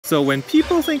So when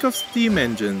people think of steam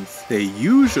engines, they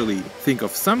usually think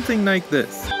of something like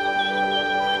this.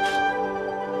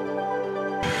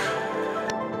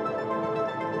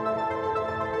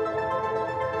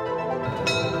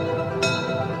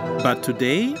 But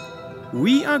today,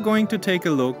 we are going to take a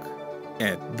look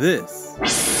at this.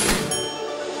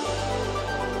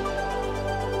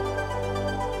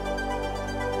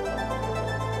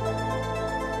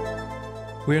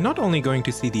 We are not only going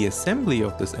to see the assembly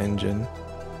of this engine,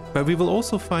 but we will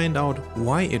also find out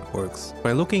why it works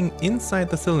by looking inside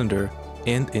the cylinder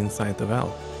and inside the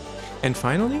valve. And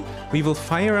finally, we will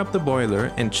fire up the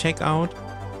boiler and check out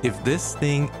if this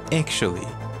thing actually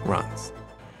runs.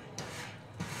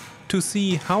 To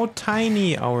see how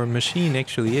tiny our machine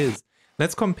actually is,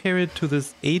 let's compare it to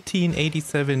this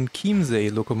 1887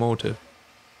 Chiemsee locomotive.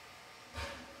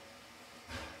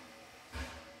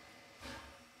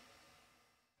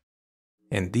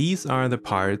 And these are the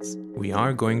parts we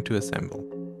are going to assemble.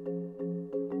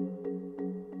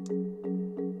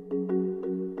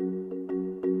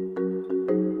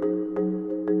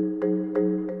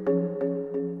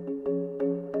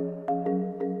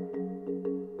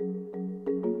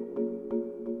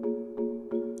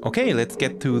 Okay, let's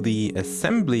get to the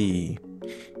assembly.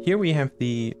 Here we have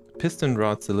the piston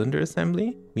rod cylinder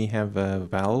assembly. We have a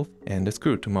valve and a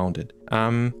screw to mount it.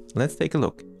 Let's take a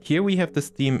look. Here we have the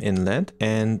steam inlet,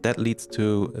 and that leads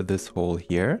to this hole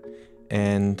here.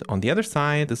 And on the other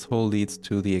side, this hole leads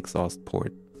to the exhaust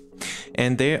port.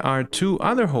 And there are two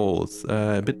other holes,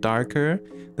 a bit darker.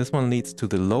 This one leads to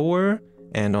the lower,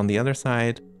 and on the other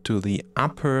side to the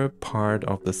upper part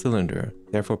of the cylinder,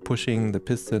 therefore pushing the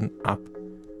piston up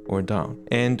or down.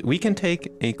 And we can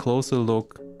take a closer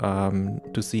look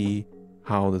to see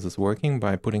how this is working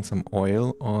by putting some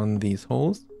oil on these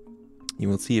holes. You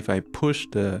will see if I push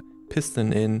the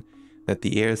piston in that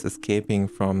the air is escaping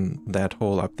from that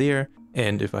hole up there,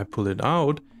 and if I pull it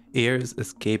out, air is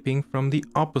escaping from the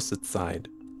opposite side.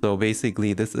 So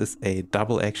basically this is a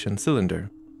double action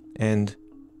cylinder. And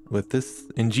with this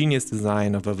ingenious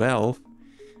design of a valve,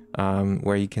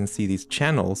 where you can see these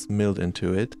channels milled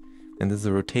into it, and this is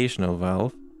a rotational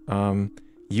valve,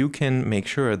 you can make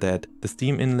sure that the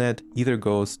steam inlet either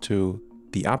goes to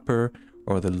the upper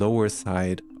or the lower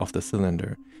side of the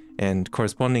cylinder, and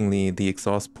correspondingly the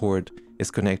exhaust port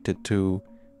is connected to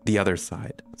the other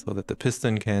side so that the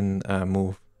piston can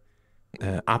move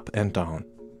up and down.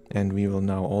 And we will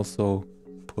now also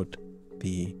put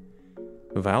the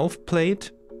valve plate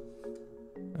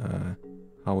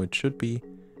how it should be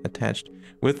attached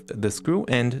with the screw,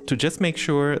 and to just make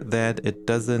sure that it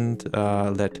doesn't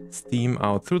let steam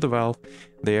out through the valve,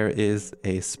 there is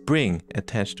a spring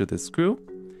attached to the screw.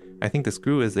 I think the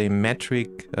screw is a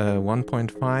metric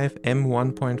 1.5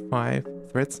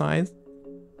 M1.5 thread size.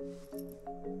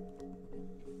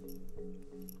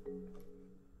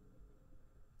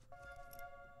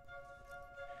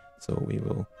 So we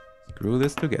will screw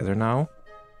this together now.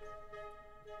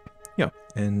 Yeah,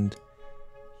 and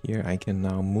here I can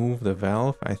now move the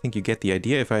valve. I think you get the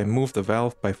idea. If I move the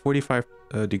valve by 45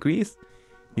 degrees,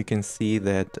 you can see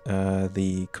that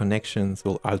the connections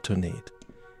will alternate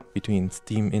between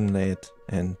steam inlet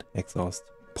and exhaust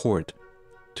port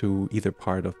to either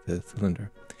part of the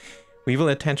cylinder. We will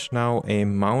attach now a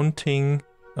mounting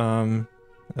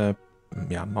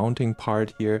mounting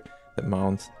part here that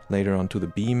mounts later onto the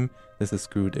beam. This is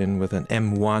screwed in with an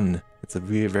M1. It's a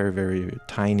very, very, very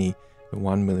tiny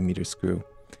 1mm screw.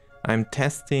 I'm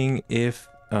testing if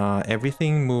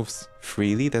everything moves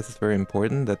freely. That's very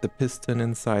important, that the piston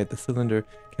inside the cylinder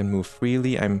can move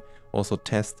freely. I'm also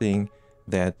testing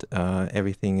that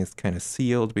everything is kind of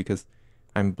sealed, because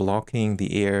I'm blocking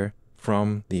the air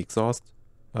from the exhaust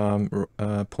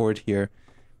port here,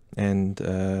 and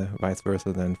vice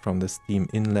versa then from the steam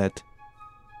inlet.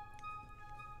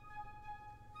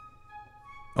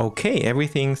 Okay,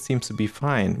 everything seems to be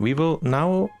fine. We will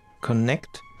now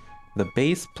connect the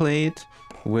base plate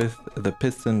with the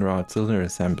piston rod cylinder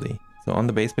assembly. So on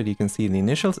the base plate you can see the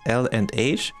initials L and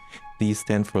H. These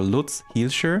stand for Lutz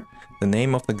Hielscher, the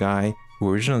name of the guy who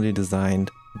originally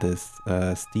designed this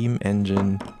steam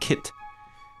engine kit.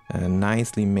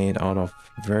 Nicely made out of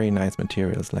very nice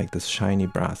materials like this shiny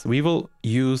brass. We will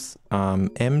use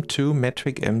M2,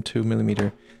 metric M2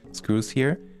 millimeter screws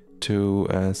here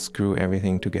to screw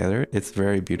everything together. It's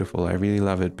very beautiful. I really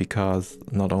love it because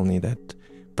not only that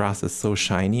brass is so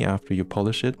shiny after you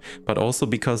polish it, but also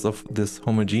because of this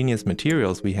homogeneous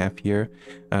materials we have here,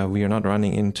 we are not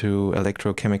running into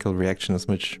electrochemical reactions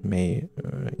which may,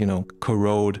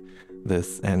 corrode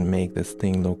this and make this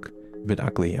thing look a bit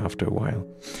ugly after a while.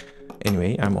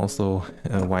 Anyway, I'm also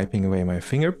wiping away my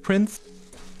fingerprints.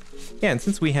 Yeah, and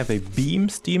since we have a beam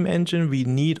steam engine, we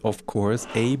need, of course,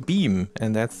 a beam.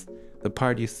 And that's the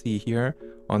part you see here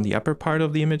on the upper part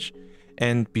of the image.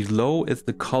 And below is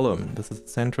the column. This is the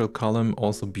central column,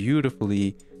 also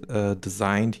beautifully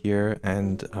designed here.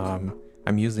 And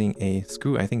I'm using a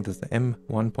screw, I think this is the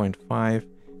M1.5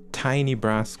 tiny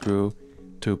brass screw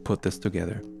to put this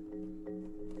together.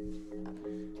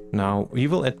 Now we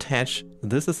will attach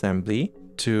this assembly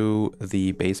to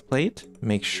the base plate,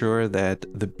 make sure that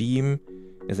the beam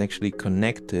is actually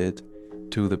connected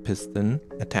to the piston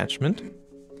attachment.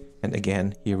 And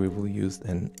again, here we will use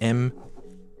an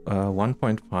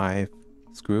M1.5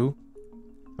 screw,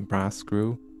 a brass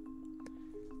screw.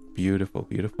 Beautiful,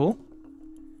 beautiful.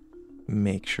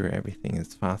 Make sure everything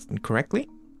is fastened correctly.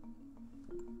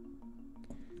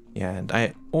 Yeah, and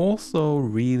I also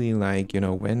really like,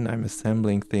 when I'm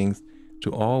assembling things,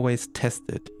 to always test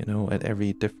it, at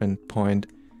every different point.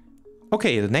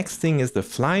 Okay, the next thing is the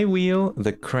flywheel,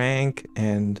 the crank,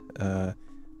 and the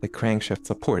crankshaft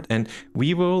support. And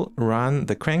we will run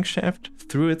the crankshaft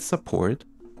through its support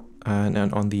and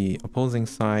on the opposing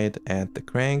side at the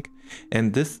crank.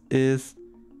 And this is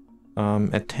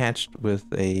attached with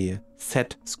a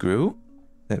set screw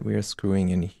that we are screwing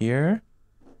in here.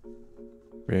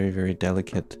 Very, very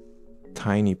delicate,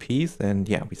 tiny piece. And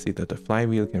yeah, we see that the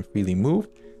flywheel can freely move.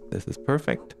 This is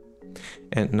perfect.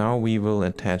 And now we will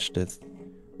attach this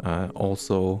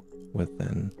also with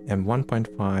an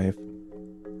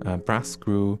M1.5 brass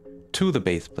screw to the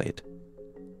base plate.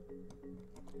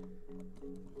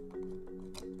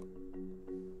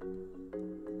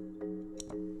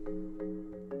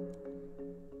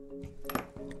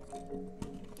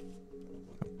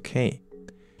 Okay,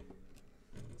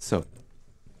 so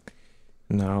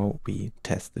now we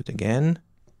test it again.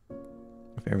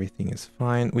 If everything is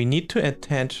fine, we need to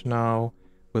attach now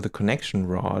with a connection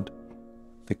rod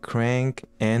the crank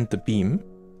and the beam.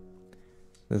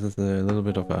 This is a little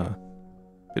bit of a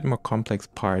bit more complex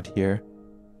part here.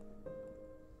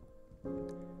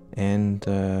 And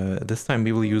this time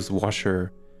we will use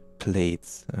washer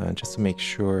plates just to make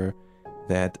sure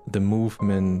that the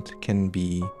movement can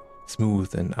be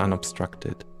smooth and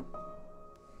unobstructed.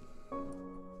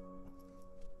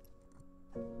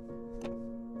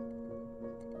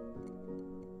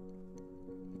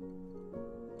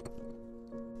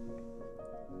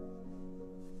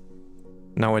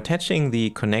 Now attaching the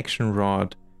connection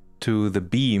rod to the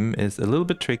beam is a little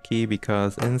bit tricky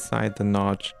because inside the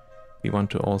notch we want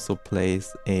to also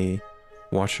place a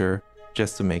washer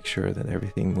just to make sure that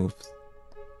everything moves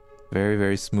very,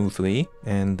 very smoothly.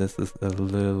 And this is a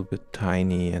little bit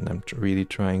tiny, and I'm really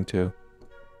trying to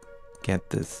get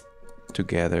this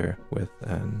together with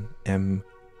an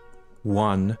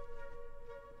M1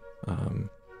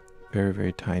 very,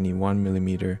 very tiny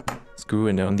 1mm screw,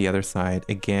 and on the other side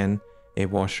again a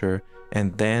washer,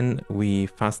 and then we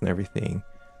fasten everything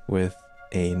with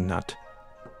a nut.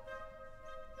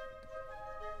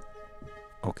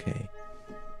 Okay,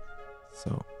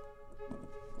 so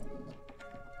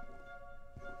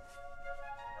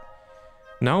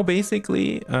now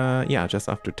basically, yeah, just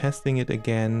after testing it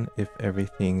again, if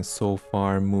everything so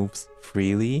far moves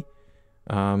freely,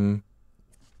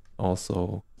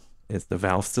 also is the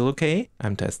valve still okay?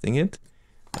 I'm testing it.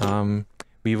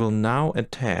 We will now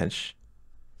attach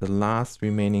the last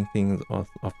remaining things of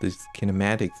this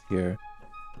kinematics here,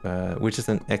 which is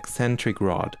an eccentric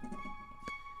rod.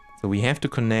 So we have to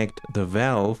connect the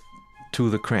valve to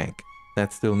the crank.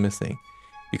 That's still missing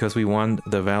because we want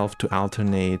the valve to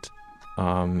alternate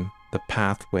the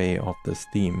pathway of the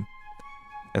steam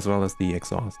as well as the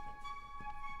exhaust.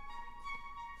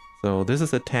 So this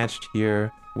is attached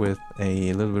here with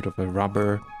a little bit of a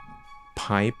rubber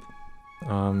pipe,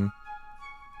 very,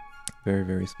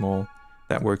 very small.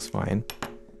 That works fine.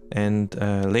 And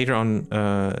later on,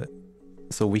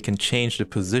 so we can change the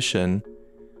position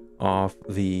of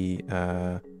the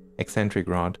eccentric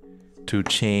rod to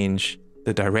change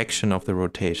the direction of the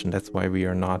rotation. That's why we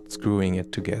are not screwing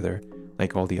it together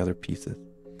like all the other pieces.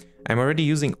 I'm already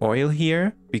using oil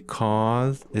here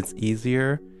because it's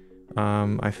easier.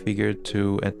 I figured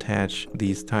to attach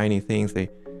these tiny things. They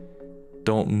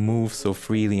don't move so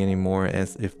freely anymore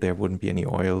as if there wouldn't be any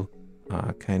oil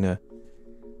kind of,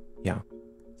 yeah,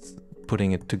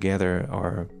 putting it together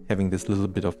or having this little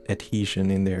bit of adhesion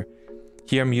in there.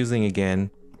 Here I'm using again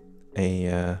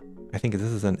a, I think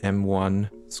this is an M1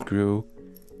 screw,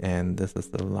 and this is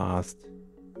the last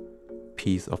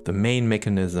piece of the main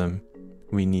mechanism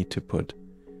we need to put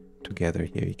together.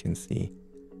 Here you can see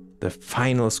the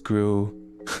final screw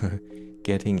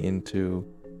getting into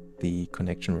the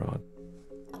connection rod.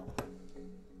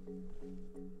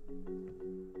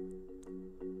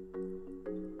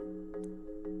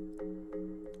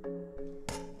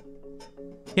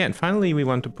 Yeah, and finally we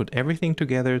want to put everything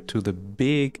together to the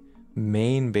big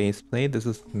main base plate. This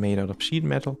is made out of sheet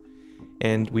metal.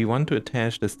 And we want to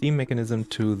attach the steam mechanism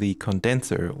to the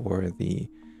condenser, or the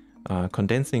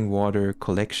condensing water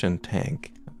collection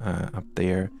tank up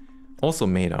there, also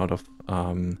made out of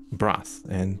brass.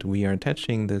 And we are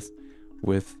attaching this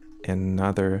with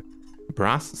another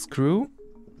brass screw.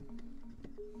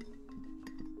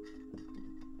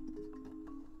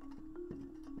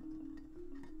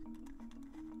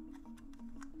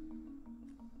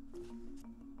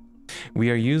 We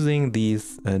are using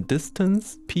these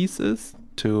distance pieces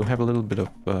to have a little bit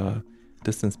of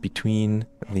distance between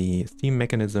the steam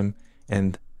mechanism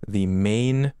and the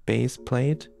main base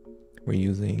plate. We're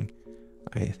using,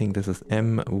 I think this is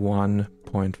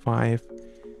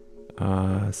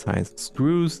M1.5 size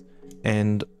screws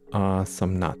and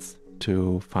some nuts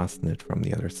to fasten it from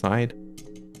the other side.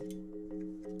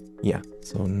 Yeah,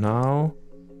 so now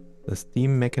the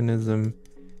steam mechanism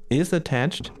is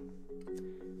attached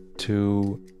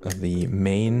to the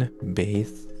main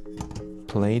base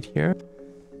plate here.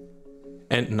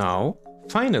 And now,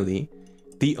 finally,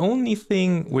 the only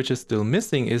thing which is still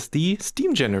missing is the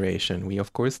steam generation. We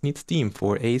of course need steam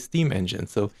for a steam engine.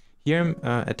 So here I'm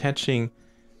attaching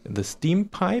the steam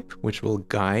pipe, which will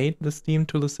guide the steam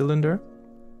to the cylinder.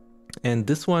 And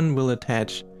this one will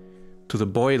attach to the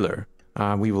boiler.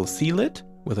 We will seal it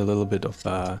with a little bit of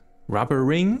a rubber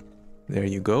ring. There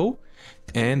you go.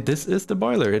 And this is the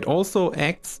boiler. It also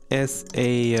acts as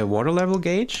a water level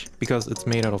gauge because it's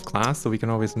made out of glass, so we can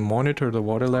always monitor the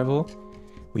water level.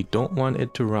 We don't want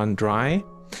it to run dry.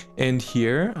 And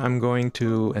here I'm going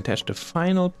to attach the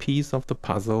final piece of the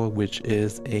puzzle, which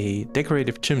is a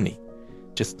decorative chimney,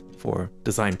 just for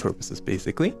design purposes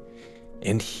basically.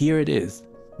 And here it is,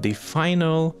 the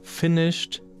final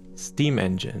finished steam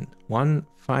engine. One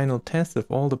final test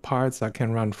if all the parts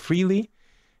can run freely.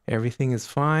 Everything is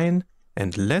fine.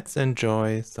 And let's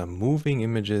enjoy some moving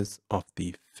images of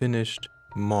the finished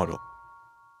model.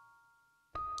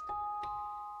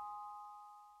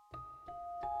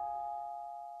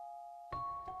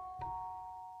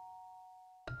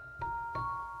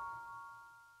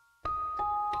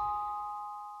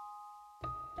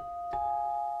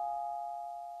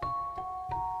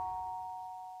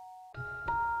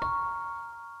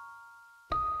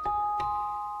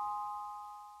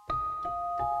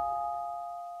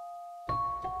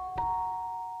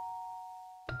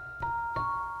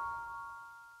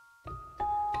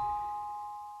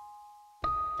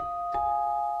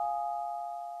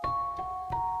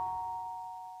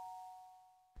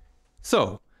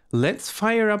 So let's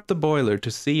fire up the boiler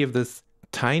to see if this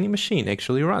tiny machine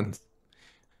actually runs.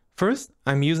 First,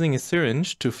 I'm using a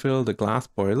syringe to fill the glass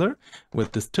boiler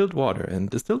with distilled water. And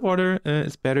distilled water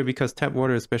is better because tap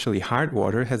water, especially hard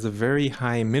water, has a very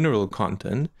high mineral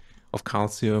content of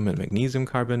calcium and magnesium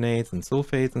carbonates and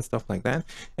sulfates and stuff like that.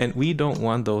 And we don't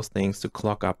want those things to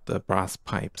clog up the brass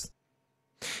pipes.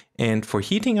 And for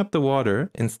heating up the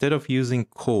water, instead of using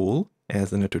coal,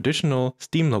 as in a traditional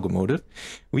steam locomotive,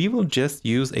 we will just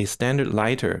use a standard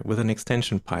lighter with an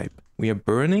extension pipe. We are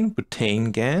burning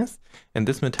butane gas, and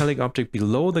this metallic object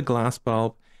below the glass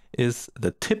bulb is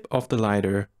the tip of the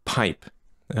lighter pipe.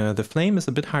 The flame is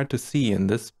a bit hard to see in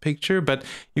this picture, but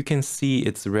you can see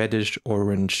it's reddish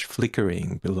orange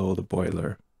flickering below the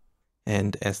boiler.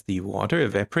 And as the water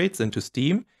evaporates into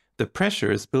steam, the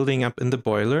pressure is building up in the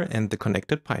boiler and the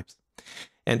connected pipes.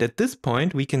 And at this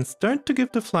point, we can start to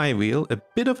give the flywheel a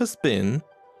bit of a spin,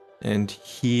 and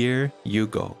here you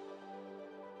go.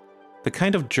 The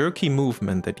kind of jerky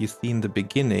movement that you see in the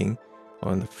beginning,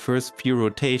 or in the first few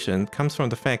rotations, comes from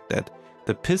the fact that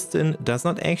the piston does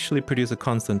not actually produce a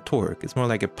constant torque. It's more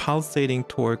like a pulsating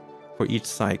torque for each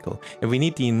cycle. And we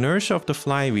need the inertia of the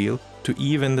flywheel to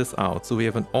even this out. So we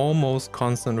have an almost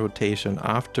constant rotation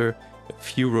after a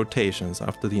few rotations,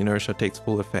 after the inertia takes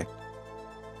full effect.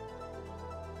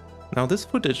 Now this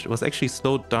footage was actually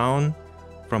slowed down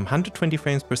from 120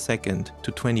 frames per second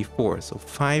to 24, so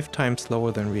 5 times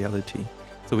slower than reality.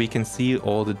 So we can see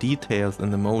all the details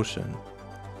in the motion.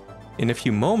 In a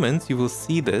few moments you will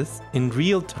see this in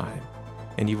real time,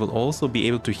 and you will also be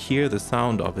able to hear the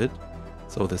sound of it.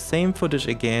 So the same footage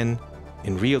again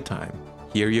in real time.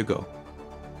 Here you go.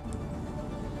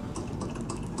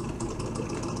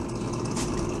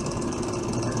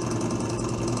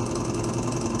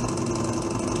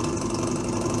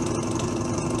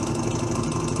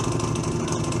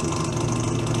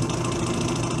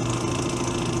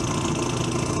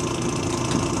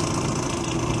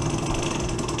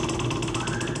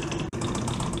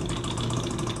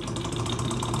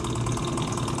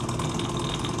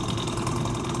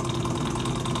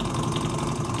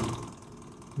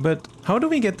 But how do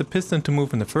we get the piston to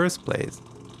move in the first place?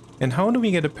 And how do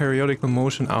we get a periodical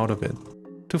motion out of it?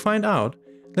 To find out,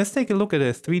 let's take a look at a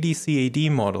 3D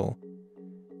CAD model.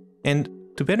 And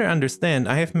to better understand,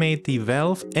 I have made the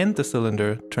valve and the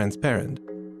cylinder transparent.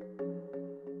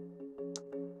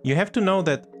 You have to know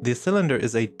that the cylinder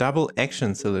is a double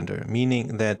action cylinder,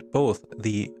 meaning that both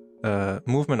the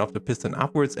movement of the piston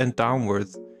upwards and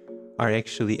downwards are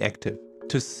actually active.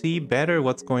 To see better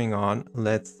what's going on,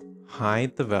 let's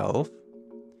hide the valve.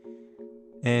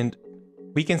 And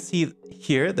we can see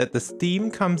here that the steam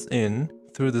comes in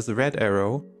through this red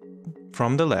arrow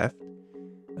from the left,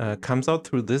 comes out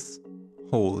through this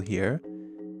hole here.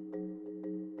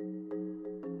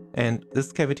 And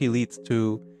this cavity leads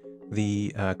to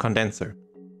the condenser.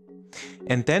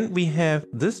 And then we have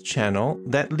this channel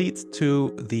that leads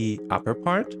to the upper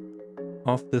part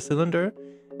of the cylinder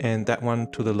and that one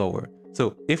to the lower.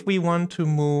 So if we want to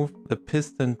move the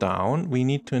piston down, we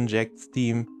need to inject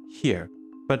steam here.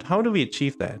 But how do we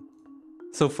achieve that?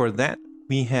 So for that,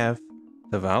 we have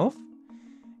the valve,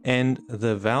 and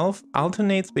the valve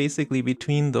alternates basically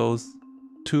between those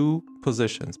two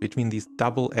positions, between these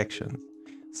double actions.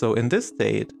 So in this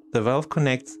state, the valve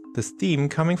connects the steam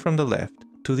coming from the left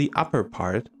to the upper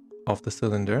part of the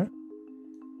cylinder.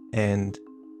 And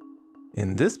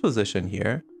in this position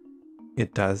here,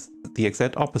 it does the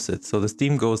exact opposite. So the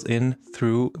steam goes in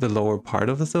through the lower part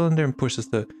of the cylinder and pushes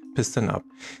the piston up.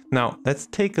 Now, let's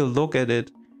take a look at it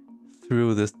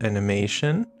through this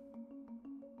animation.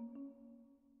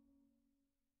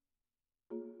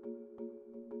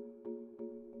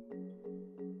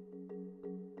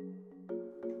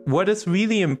 What is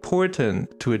really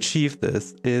important to achieve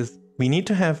this is we need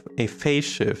to have a phase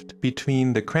shift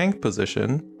between the crank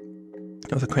position,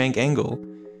 or the crank angle,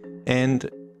 and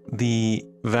the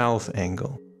valve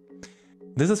angle.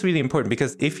 This is really important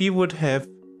because if you would have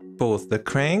both the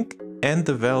crank and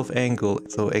the valve angle,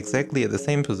 so exactly at the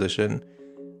same position,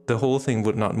 the whole thing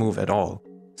would not move at all.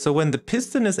 So when the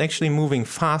piston is actually moving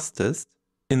fastest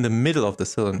in the middle of the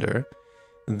cylinder,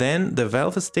 then the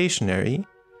valve is stationary,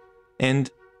 and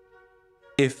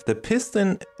if the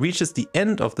piston reaches the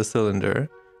end of the cylinder,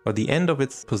 or the end of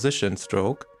its position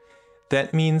stroke,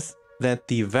 that means that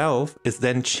the valve is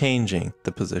then changing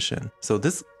the position. So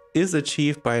this is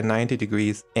achieved by a 90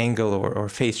 degrees angle or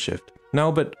phase shift.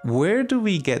 Now, but where do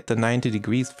we get the 90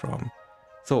 degrees from?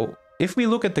 So if we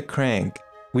look at the crank,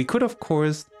 we could of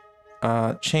course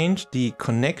change the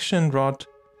connection rod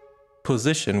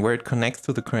position where it connects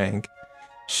to the crank,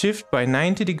 shift by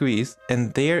 90 degrees,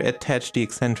 and there attach the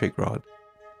eccentric rod.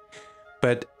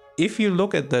 But if you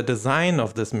look at the design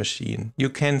of this machine, you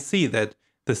can see that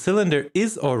the cylinder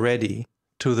is already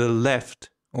to the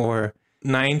left or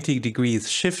 90 degrees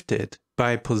shifted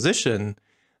by position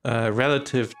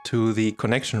relative to the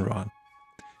connection rod.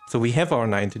 So we have our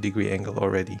 90 degree angle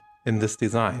already in this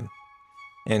design.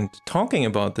 And talking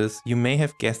about this, you may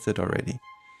have guessed it already.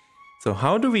 So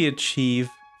how do we achieve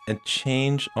a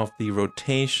change of the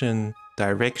rotation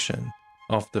direction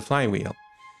of the flywheel?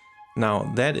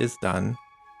 Now that is done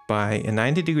by a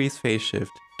 90 degrees phase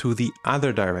shift to the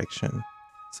other direction.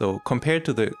 So compared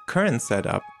to the current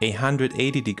setup, a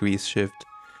 180 degrees shift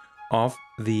of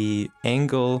the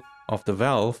angle of the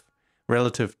valve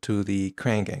relative to the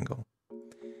crank angle.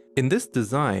 In this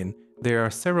design, there are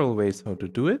several ways how to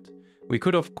do it. We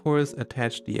could of course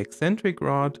attach the eccentric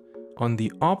rod on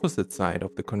the opposite side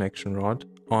of the connection rod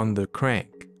on the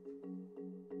crank.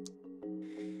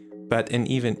 But an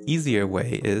even easier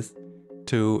way is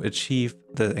to achieve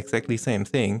the exactly same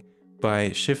thing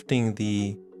by shifting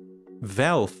the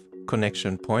valve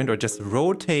connection point, or just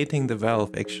rotating the valve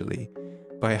actually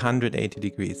by 180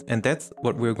 degrees. And that's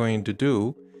what we're going to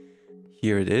do.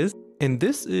 Here it is. And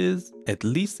this is, at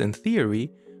least in theory,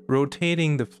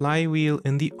 rotating the flywheel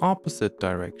in the opposite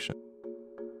direction.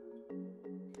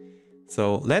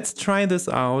 So let's try this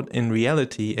out in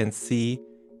reality and see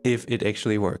if it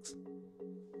actually works.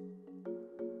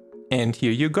 And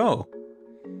here you go.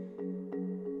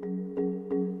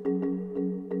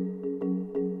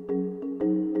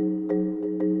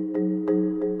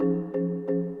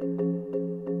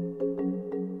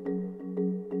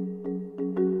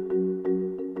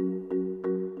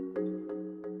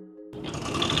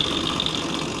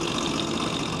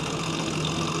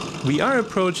 We are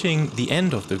approaching the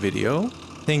end of the video.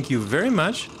 Thank you very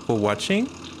much for watching.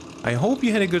 I hope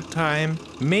you had a good time,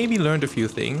 maybe learned a few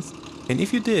things, and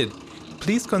if you did,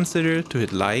 please consider to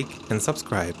hit like and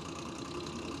subscribe.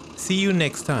 See you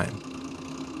next time.